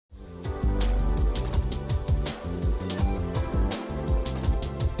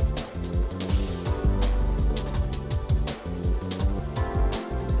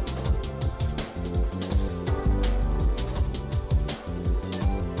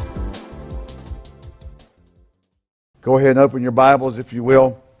Go ahead and open your Bibles, if you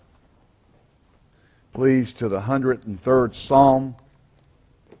will, please, to the 103rd Psalm.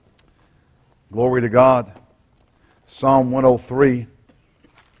 Glory to God. Psalm 103.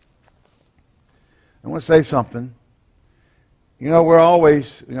 I want to say something. You know, we're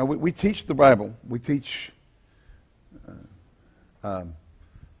always, we teach the Bible. We teach. You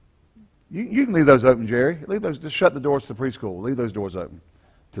can leave those open, Jerry. Leave those. Just shut the doors to the preschool. Leave those doors open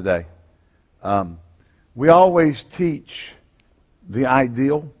today. We always teach the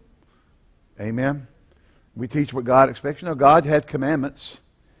ideal. Amen. We teach what God expects. You know, God had commandments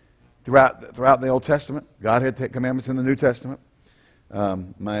throughout the Old Testament. God had commandments in the New Testament.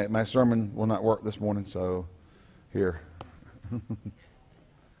 My sermon will not work this morning, so here.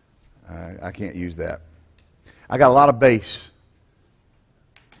 I can't use that. I got a lot of bass.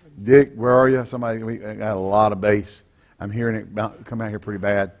 Dick, where are you? I got a lot of bass. I'm hearing it come out here pretty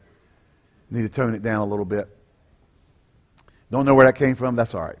bad. Need to tone it down a little bit. Don't know where that came from?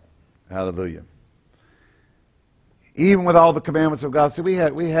 That's all right. Hallelujah. Even with all the commandments of God, see, we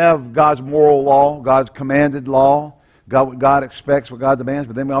have God's moral law, God's commanded law, what God expects, what God demands,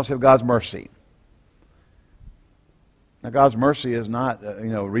 but then we also have God's mercy. Now, God's mercy is not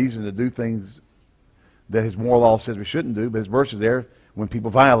a reason to do things that His moral law says we shouldn't do, but His mercy is there when people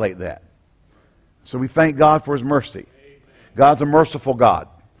violate that. So we thank God for His mercy. God's a merciful God.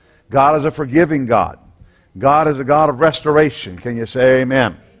 God is a forgiving God. God is a God of restoration. Can you say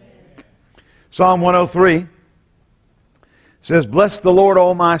amen? Psalm 103 says, "Bless the Lord,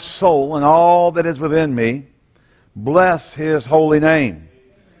 O my soul, and all that is within me. Bless His holy name.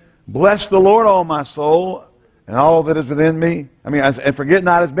 Bless the Lord, O my soul, and all that is within me." And forget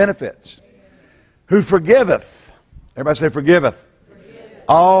not His benefits. Who forgiveth, everybody say forgiveth,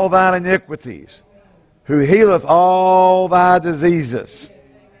 all thine iniquities. Who healeth all thy diseases.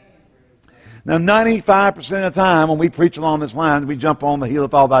 Now, 95% of the time when we preach along this line, we jump on the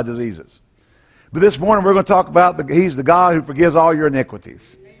healeth all thy diseases. But this morning we're going to talk about He's the God who forgives all your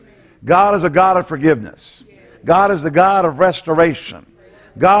iniquities. God is a God of forgiveness. God is the God of restoration.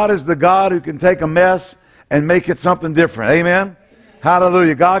 God is the God who can take a mess and make it something different. Amen?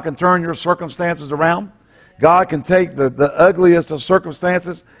 Hallelujah. God can turn your circumstances around. God can take the ugliest of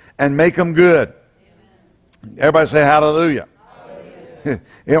circumstances and make them good. Everybody say hallelujah.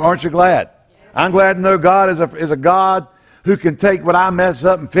 Aren't you glad? I'm glad to know God is a God who can take what I mess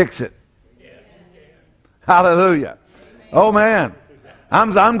up and fix it. Hallelujah. Oh man,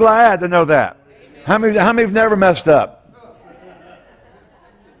 I'm glad to know that. How many have never messed up?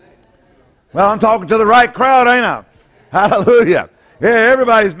 Well, I'm talking to the right crowd, ain't I? Hallelujah. Yeah,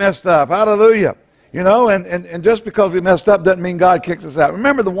 everybody's messed up. Hallelujah. And just because we messed up doesn't mean God kicks us out.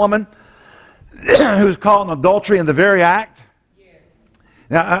 Remember the woman who was caught in adultery in the very act?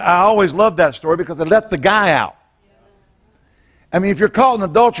 Now, I always loved that story because they let the guy out. I mean, if you're caught in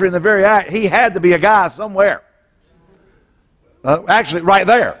adultery in the very act, he had to be a guy somewhere. Actually, right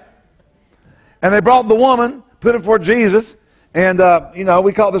there. And they brought the woman, put her before Jesus, and,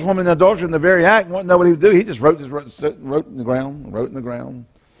 we caught this woman in adultery in the very act, and wanted to know what he would do. He just wrote in the ground,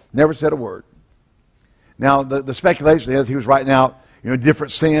 never said a word. Now, the speculation is he was writing out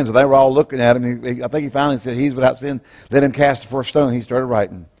different sins, and they were all looking at him. I think he finally said, "He's without sin, let him cast the first stone." He started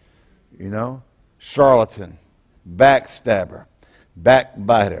writing, charlatan, backstabber,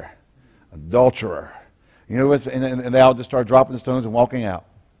 backbiter, adulterer. And they all just started dropping the stones and walking out.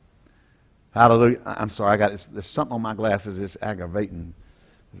 Hallelujah. I'm sorry, there's something on my glasses that's aggravating.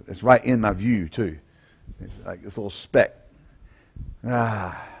 It's right in my view, too. It's like this little speck.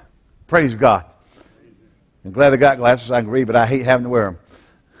 Praise God. I'm glad I got glasses so I can read, but I hate having to wear them.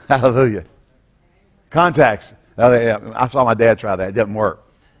 Hallelujah. Contacts. I saw my dad try that. It doesn't work.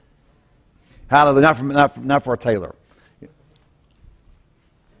 Hallelujah. Not for a tailor.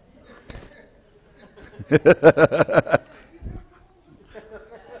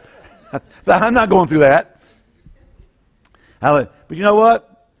 I'm not going through that. Hallelujah. But you know what?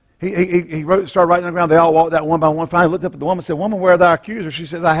 He started writing on the ground. They all walked out one by one. Finally looked up at the woman and said, "Woman, where are thy accusers?" She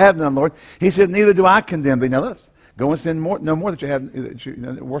says, "I have none, Lord." He said, "Neither do I condemn thee." Now let's go and sin no more that you have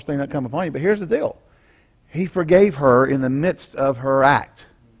the worst thing that come upon you. But here's the deal. He forgave her in the midst of her act.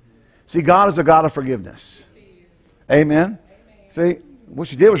 See, God is a God of forgiveness. Amen. See, what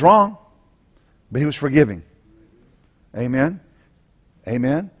she did was wrong, but He was forgiving. Amen.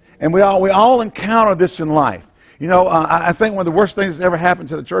 Amen. And we all encounter this in life. I think one of the worst things that's ever happened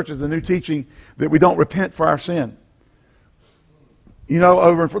to the church is the new teaching that we don't repent for our sin. Look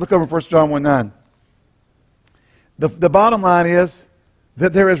over in 1 John 1:9. The bottom line is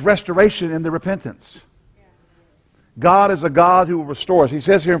that there is restoration in the repentance. God is a God who will restore us. He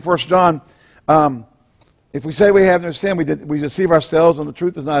says here in 1 John If we say we have no sin, we deceive ourselves and the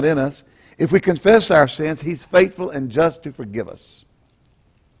truth is not in us. If we confess our sins, He's faithful and just to forgive us.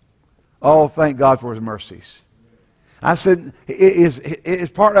 Oh, thank God for His mercies. I said it is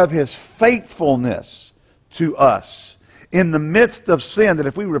part of His faithfulness to us in the midst of sin that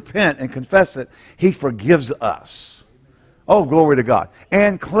if we repent and confess it, He forgives us. Oh, glory to God.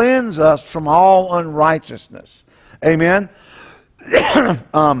 And cleanse us from all unrighteousness. Amen.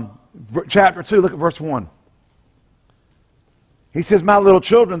 Chapter 2, look at verse 1. He says, my little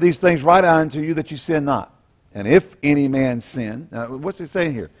children, these things write I unto you that you sin not. And if any man sin, now what's he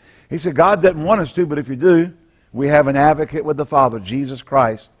saying here? He said, God doesn't want us to, but if you do, we have an advocate with the Father, Jesus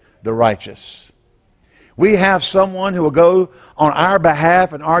Christ, the righteous. We have someone who will go on our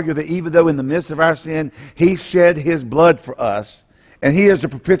behalf and argue that even though in the midst of our sin, He shed His blood for us, and He is the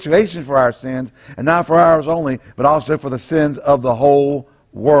propitiation for our sins, and not for ours only, but also for the sins of the whole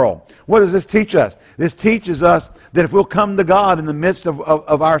world. What does this teach us? This teaches us that if we'll come to God in the midst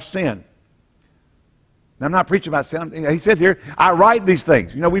of our sin. Now, I'm not preaching about sin. He said here, I write these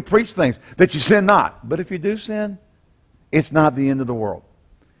things. You know, we preach things that you sin not. But if you do sin, it's not the end of the world.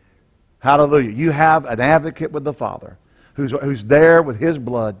 Hallelujah. You have an advocate with the Father who's there with His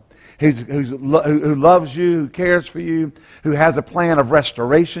blood, who loves you, who cares for you, who has a plan of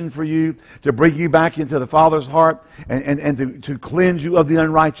restoration for you, to bring you back into the Father's heart and to cleanse you of the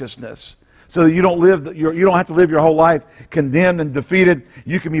unrighteousness. So that you don't have to live your whole life condemned and defeated.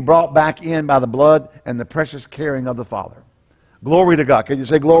 You can be brought back in by the blood and the precious caring of the Father. Glory to God. Can you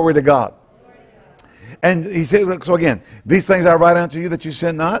say glory to God? Glory to God. And he said, so again, these things I write unto you that you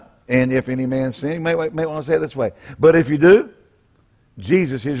sin not. And if any man sin, you may want to say it this way. But if you do,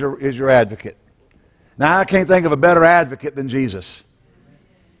 Jesus is your advocate. Now, I can't think of a better advocate than Jesus.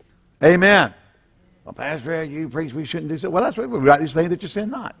 Amen. Well, Pastor, you preach we shouldn't do so. Well, that's why we write these things that you sin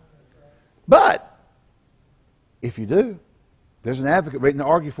not. But if you do, there's an advocate waiting to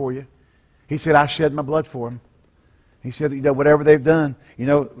argue for you. He said, I shed my blood for them. He said, you know, whatever they've done, you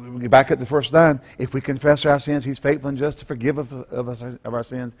know, back at the first line, if we confess our sins, He's faithful and just to forgive us of our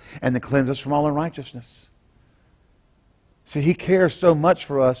sins and to cleanse us from all unrighteousness. See, He cares so much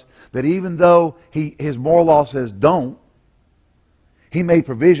for us that even though His moral law says don't, He made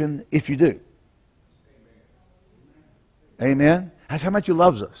provision if you do. Amen? That's how much He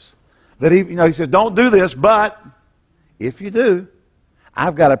loves us. That He says, don't do this, but if you do,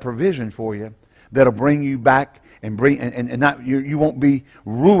 I've got a provision for you that'll bring you back and not you won't be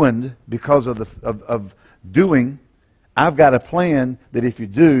ruined because of doing. I've got a plan that if you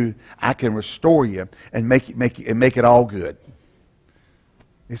do, I can restore you and make it all good.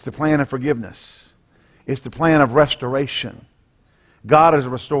 It's the plan of forgiveness. It's the plan of restoration. God is a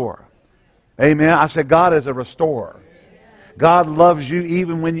restorer. Amen. I said God is a restorer. God loves you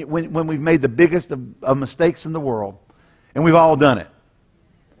even when we've made the biggest of mistakes in the world, and we've all done it.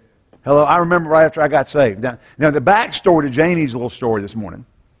 Hello, I remember right after I got saved. Now the backstory to Janie's little story this morning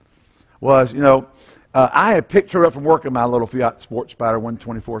was, I had picked her up from work in my little Fiat Sports Spider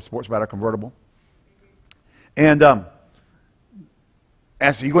 124 Sports Spider convertible. And I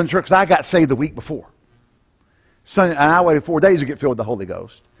said, you going to church? Because I got saved the week before. Sunday, and I waited 4 days to get filled with the Holy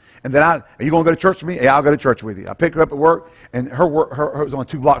Ghost. And then are you going to go to church with me? Yeah, I'll go to church with you. I picked her up at work, and her was only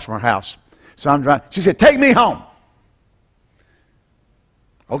 2 blocks from her house. So I'm driving. She said, take me home.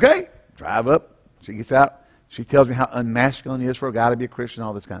 Okay, drive up. She gets out. She tells me how unmasculine it is for a guy to be a Christian,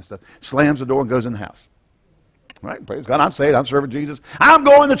 all this kind of stuff. Slams the door and goes in the house. All right, praise God, I'm saved. I'm serving Jesus. I'm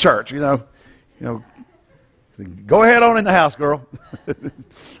going to church, Go ahead on in the house, girl.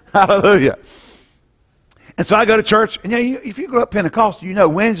 Hallelujah. And so I go to church. And if you grow up Pentecostal,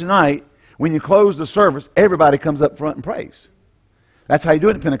 Wednesday night, when you close the service, everybody comes up front and prays. That's how you do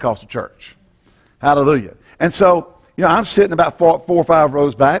it in Pentecostal church. Hallelujah. And so, I'm sitting about 4 or 5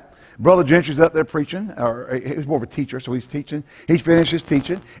 rows back. Brother Gentry's up there preaching, or he was more of a teacher, so he's teaching. He finished his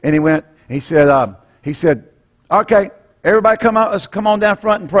teaching, and he said, okay, everybody come out, let's come on down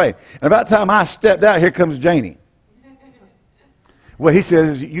front and pray. And about the time I stepped out, here comes Janie. Well, he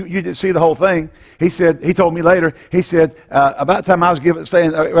says, you didn't see the whole thing. He told me later, about the time I was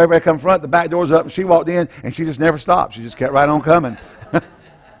saying, everybody come front, the back door's up, and she walked in, and she just never stopped. She just kept right on coming.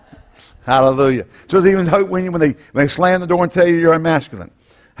 Hallelujah. So it's even when they slam the door and tell you you're unmasculine.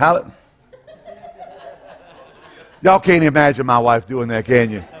 Y'all can't imagine my wife doing that,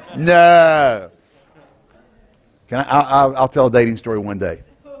 can you? No. I'll tell a dating story one day.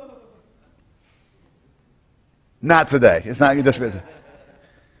 Not today. It's not just.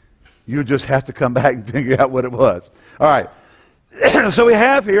 You just have to come back and figure out what it was. All right. So we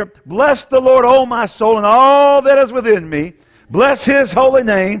have here, bless the Lord, O my soul, and all that is within me. Bless His holy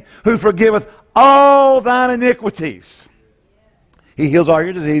name, who forgiveth all thine iniquities. He heals all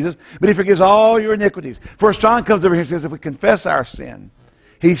your diseases, but he forgives all your iniquities. First John comes over here and says, if we confess our sin,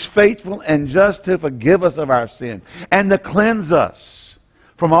 he's faithful and just to forgive us of our sin and to cleanse us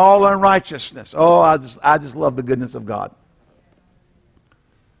from all unrighteousness. Oh, I just love the goodness of God.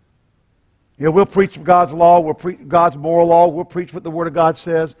 You know, we'll preach God's law, we'll preach God's moral law, we'll preach what the Word of God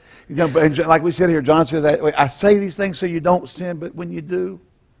says. You know, and like we said here, John says, I say these things so you don't sin, but when you do,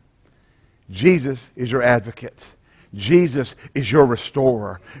 Jesus is your advocate. Jesus is your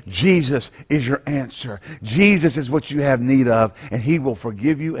restorer. Jesus is your answer. Jesus is what you have need of, and he will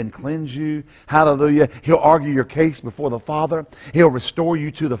forgive you and cleanse you. Hallelujah. He'll argue your case before the Father. He'll restore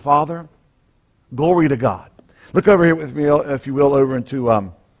you to the Father. Glory to God. Look over here with me, if you will, over into,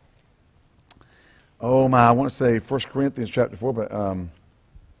 I want to say 1 Corinthians chapter 4, but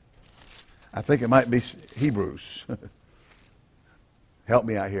I think it might be Hebrews. Help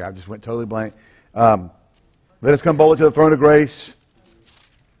me out here. I just went totally blank. Let us come boldly to the throne of grace.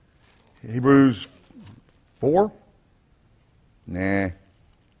 Hebrews 4? Nah.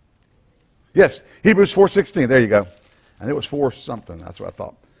 Yes, Hebrews 4:16. There you go. And it was 4 something. That's what I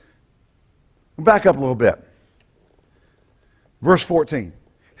thought. We'll back up a little bit. Verse 14.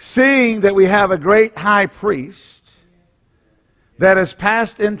 Seeing that we have a great high priest that has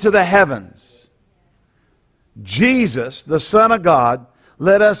passed into the heavens, Jesus, the Son of God,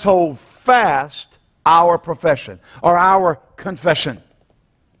 let us hold fast our profession, or our confession.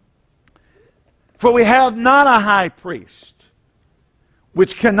 For we have not a high priest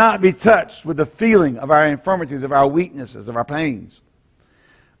which cannot be touched with the feeling of our infirmities, of our weaknesses, of our pains,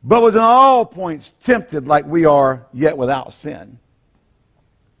 but was in all points tempted like we are, yet without sin.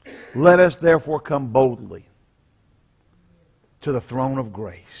 Let us therefore come boldly to the throne of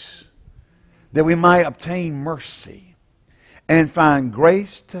grace, that we might obtain mercy and find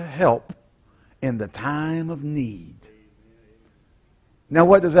grace to help in the time of need. Now,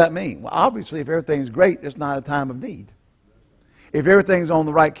 what does that mean? Well, obviously, if everything's great, it's not a time of need. If everything's on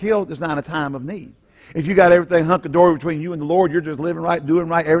the right keel, it's not a time of need. If you got everything hunky-dory between you and the Lord, you're just living right, doing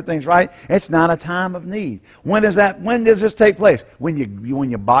right, everything's right, it's not a time of need. When does this take place? When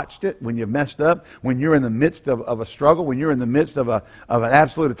you botched it, when you messed up, when you're in the midst of a struggle, when you're in the midst of an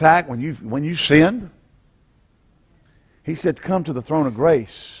absolute attack, when you sinned. He said, come to the throne of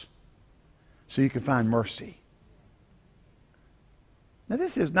grace so you can find mercy. Now,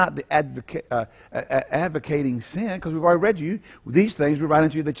 this is not the advocating sin, because we've already read you these things. We write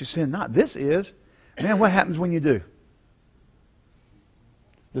into you that you sin not. This is, man, what happens when you do?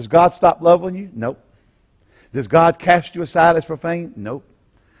 Does God stop loving you? Nope. Does God cast you aside as profane? Nope.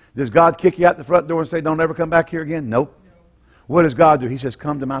 Does God kick you out the front door and say, don't ever come back here again? Nope. What does God do? He says,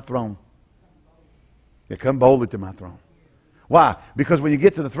 come to my throne. Yeah, come boldly to my throne. Why? Because when you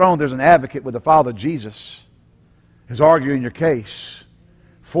get to the throne, there's an advocate with the Father, Jesus, who's arguing your case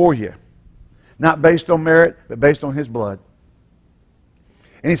for you. Not based on merit, but based on his blood.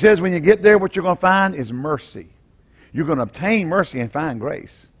 And he says when you get there, what you're going to find is mercy. You're going to obtain mercy and find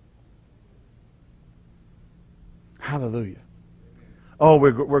grace. Hallelujah. Oh,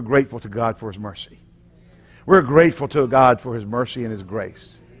 we're grateful to God for his mercy. We're grateful to God for his mercy and his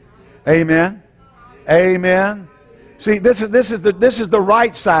grace. Amen. Amen. See, this is the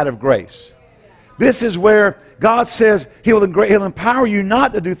right side of grace. This is where God says He'll empower you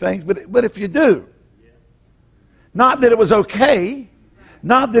not to do things, but if you do. Not that it was okay,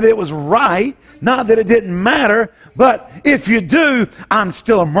 not that it was right, not that it didn't matter, but if you do, I'm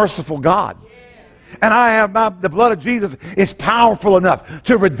still a merciful God. And the blood of Jesus is powerful enough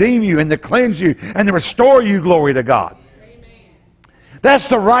to redeem you and to cleanse you and to restore you, glory to God. That's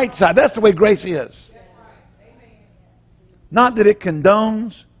the right side. That's the way grace is. Not that it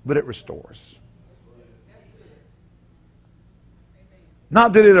condones, but it restores.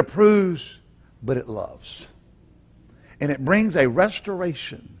 Not that it approves, but it loves. And it brings a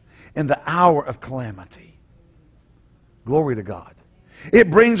restoration in the hour of calamity. Glory to God. It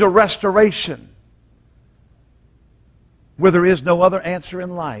brings a restoration where there is no other answer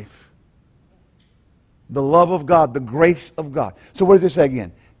in life. The love of God, the grace of God. So what does it say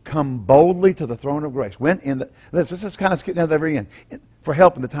again? Come boldly to the throne of grace. Let's just kind of skip down to the very end. For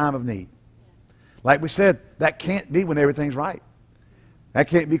help in the time of need. Like we said, that can't be when everything's right. That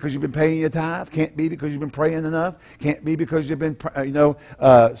can't be because you've been paying your tithe. Can't be because you've been praying enough. Can't be because you've been,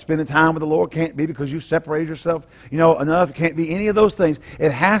 spending time with the Lord. Can't be because you separated yourself, enough. Can't be any of those things.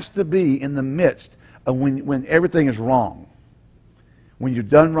 It has to be in the midst of when everything is wrong. When you've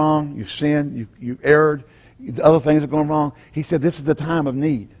done wrong, you've sinned, you've erred, the other things are going wrong. He said this is the time of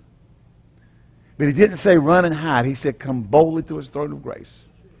need. But he didn't say run and hide. He said come boldly to his throne of grace.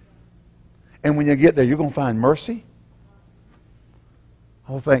 And when you get there, you're going to find mercy.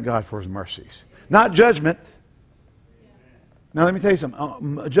 Oh, thank God for his mercies. Not judgment. Now, let me tell you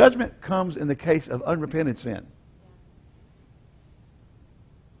something. Judgment comes in the case of unrepentant sin.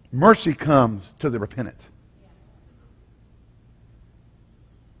 Mercy comes to the repentant.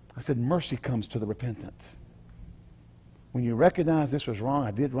 I said mercy comes to the repentant. When you recognize this was wrong,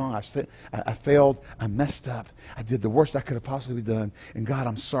 I did wrong, I failed, I messed up, I did the worst I could have possibly done, and God,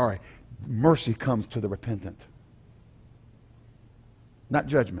 I'm sorry. Mercy comes to the repentant. Not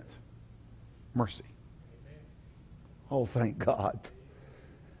judgment. Mercy. Oh, thank God.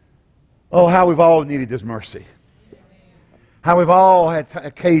 Oh, how we've all needed this mercy. How we've all had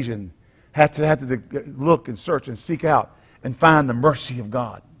occasion, had to look and search and seek out and find the mercy of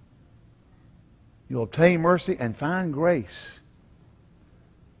God. You'll obtain mercy and find grace.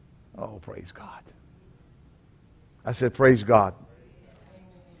 Oh, praise God. I said, praise God.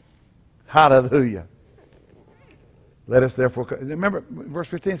 Hallelujah. Let us therefore... Remember, verse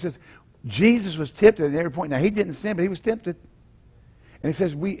 15 says, Jesus was tempted at every point. Now, he didn't sin, but he was tempted. And he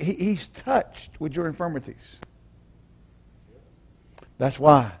says, he's touched with your infirmities. That's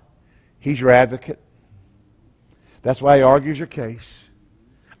why he's your advocate. That's why he argues your case.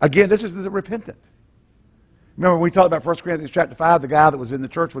 Again, this is the repentant. Remember when we talked about 1 Corinthians chapter 5, the guy that was in the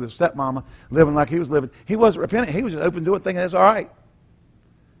church with his stepmama, living like he was living. He wasn't repentant. He was just open to it, thinking that's all right.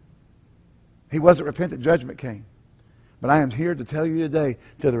 He wasn't repentant. Judgment came. But I am here to tell you today,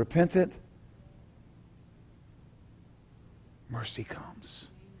 to the repentant, mercy comes.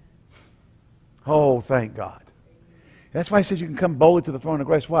 Oh, thank God. That's why he says you can come boldly to the throne of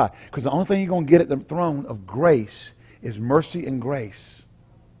grace. Why? Because the only thing you're going to get at the throne of grace is mercy and grace.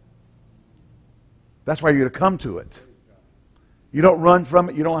 That's why you're going to come to it. You don't run from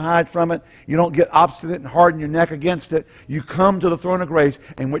it. You don't hide from it. You don't get obstinate and harden your neck against it. You come to the throne of grace,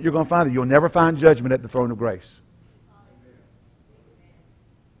 and what you're going to find is you'll never find judgment at the throne of grace.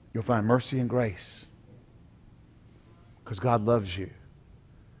 You'll find mercy and grace. Because God loves you.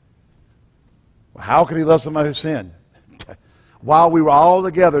 Well, how could he love somebody who sinned? While we were all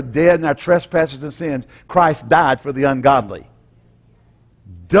together, dead in our trespasses and sins, Christ died for the ungodly.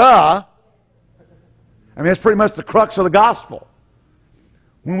 Duh! I mean, that's pretty much the crux of the gospel.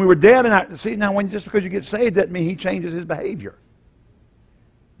 When we were dead in our... See, now, just because you get saved doesn't mean he changes his behavior.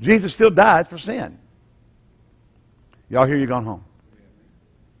 Jesus still died for sin. Y'all hear you gone home.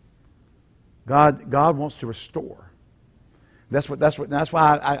 God wants to restore. That's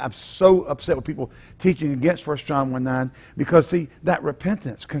why I'm so upset with people teaching against 1 John 1:9, because see, that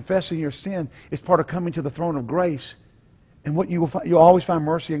repentance, confessing your sin, is part of coming to the throne of grace. And what you'll always find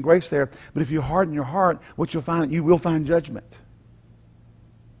mercy and grace there. But if you harden your heart, what you'll find, you will find judgment.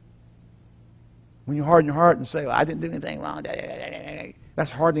 When you harden your heart and say, well, I didn't do anything wrong, that's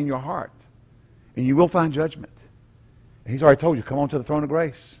hardening your heart. And you will find judgment. And he's already told you, come on to the throne of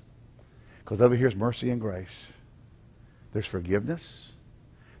grace. Because over here is mercy and grace. There's forgiveness.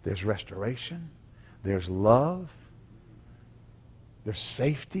 There's restoration. There's love. There's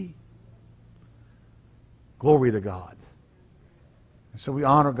safety. Glory to God. And so we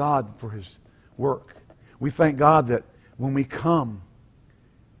honor God for his work. We thank God that when we come,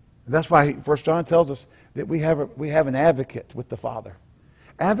 and that's why 1 John tells us that we have an advocate with the Father.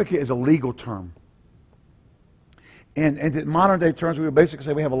 Advocate is a legal term. And in modern day terms, we would basically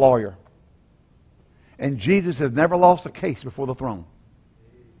say we have a lawyer. And Jesus has never lost a case before the throne.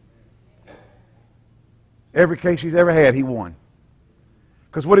 Every case he's ever had, he won.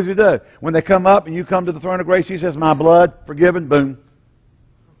 Because what does he do? When they come up and you come to the throne of grace, he says, my blood, forgiven, boom.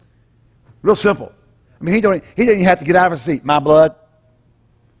 Real simple. I mean, he didn't even have to get out of his seat. My blood.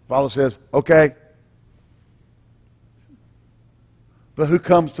 Father says, okay. But who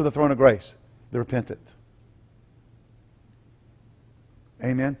comes to the throne of grace? The repentant.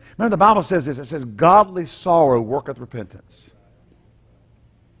 Amen. Remember the Bible says this. It says, godly sorrow worketh repentance.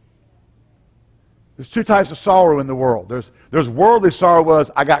 There's two types of sorrow in the world. There's worldly sorrow was,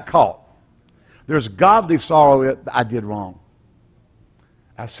 I got caught. There's godly sorrow, I did wrong.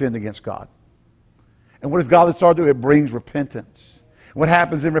 I sinned against God. And what does godly sorrow do? It brings repentance. What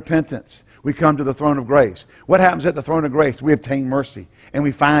happens in repentance? We come to the throne of grace. What happens at the throne of grace? We obtain mercy and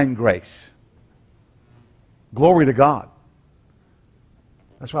we find grace. Glory to God.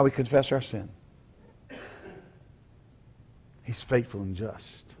 That's why we confess our sin. He's faithful and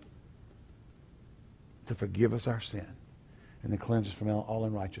just to forgive us our sin and to cleanse us from all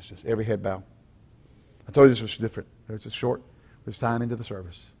unrighteousness. Every head bow. I told you this was different. It's just short. It's tying into the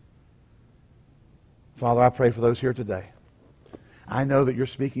service. Father, I pray for those here today. I know that you're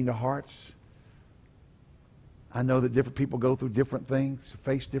speaking to hearts. I know that different people go through different things,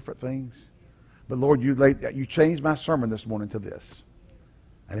 face different things. But Lord, you changed my sermon this morning to this.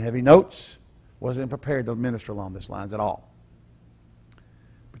 I didn't have any notes. Wasn't prepared to minister along these lines at all.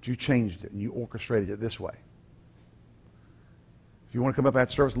 But you changed it and you orchestrated it this way. If you want to come up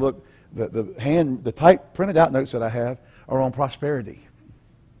after service, look, the type printed out notes that I have are on prosperity.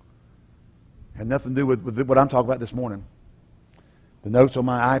 Had nothing to do with what I'm talking about this morning. The notes on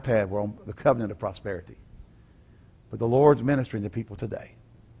my iPad were on the covenant of prosperity. But the Lord's ministering to people today.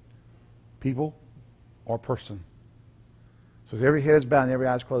 People or person. So as every head is bowed and every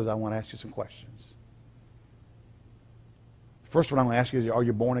eye is closed, I want to ask you some questions. The first one I'm going to ask you is, are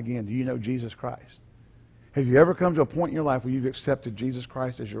you born again? Do you know Jesus Christ? Have you ever come to a point in your life where you've accepted Jesus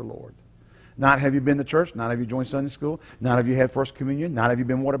Christ as your Lord? Not have you been to church, not have you joined Sunday school, not have you had First Communion, not have you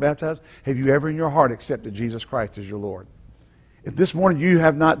been water baptized. Have you ever in your heart accepted Jesus Christ as your Lord? If this morning you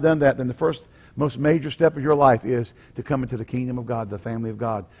have not done that, then the first most major step of your life is to come into the kingdom of God, the family of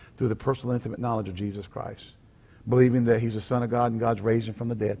God, through the personal intimate knowledge of Jesus Christ. Believing that He's the Son of God and God's raised Him from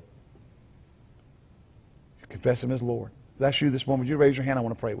the dead. You confess Him as Lord. If that's you this morning, would you raise your hand? I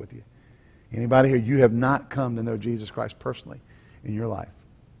want to pray with you. Anybody here, you have not come to know Jesus Christ personally in your life.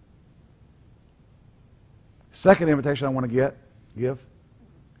 Second invitation I want to give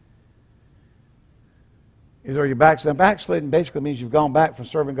is, are you backsliding? Backsliding basically means you've gone back from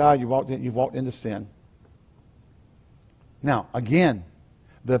serving God, you've walked into sin. Now, again,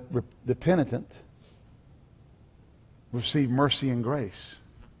 the penitent receive mercy and grace.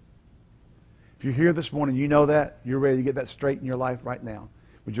 If you're here this morning, you know that, you're ready to get that straight in your life right now.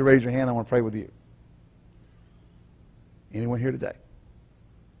 Would you raise your hand? I want to pray with you. Anyone here today?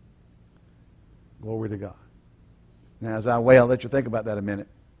 Glory to God. Now, as I wait, I'll let you think about that a minute.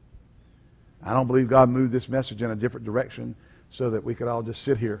 I don't believe God moved this message in a different direction so that we could all just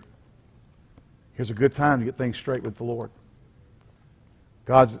sit here. Here's a good time to get things straight with the Lord.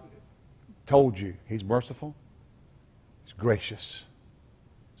 God's told you He's merciful. He's gracious.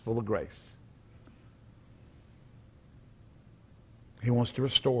 He's full of grace. He wants to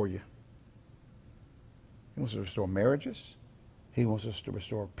restore you. He wants to restore marriages. He wants us to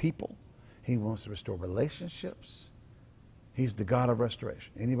restore people. He wants to restore relationships. He's the God of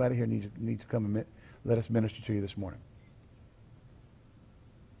restoration. Anybody here needs to come and let us minister to you this morning.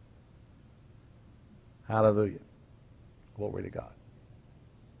 Hallelujah. Glory to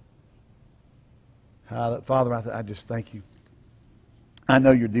God. Father, I just thank you. I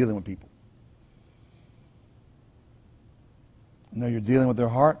know you're dealing with people. I know you're dealing with their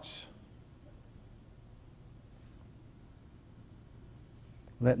hearts.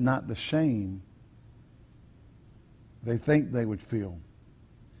 Let not the shame they think they would feel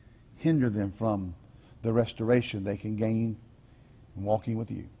hinder them from the restoration they can gain in walking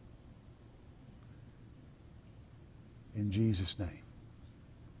with you. In Jesus' name.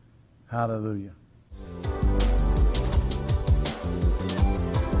 Hallelujah.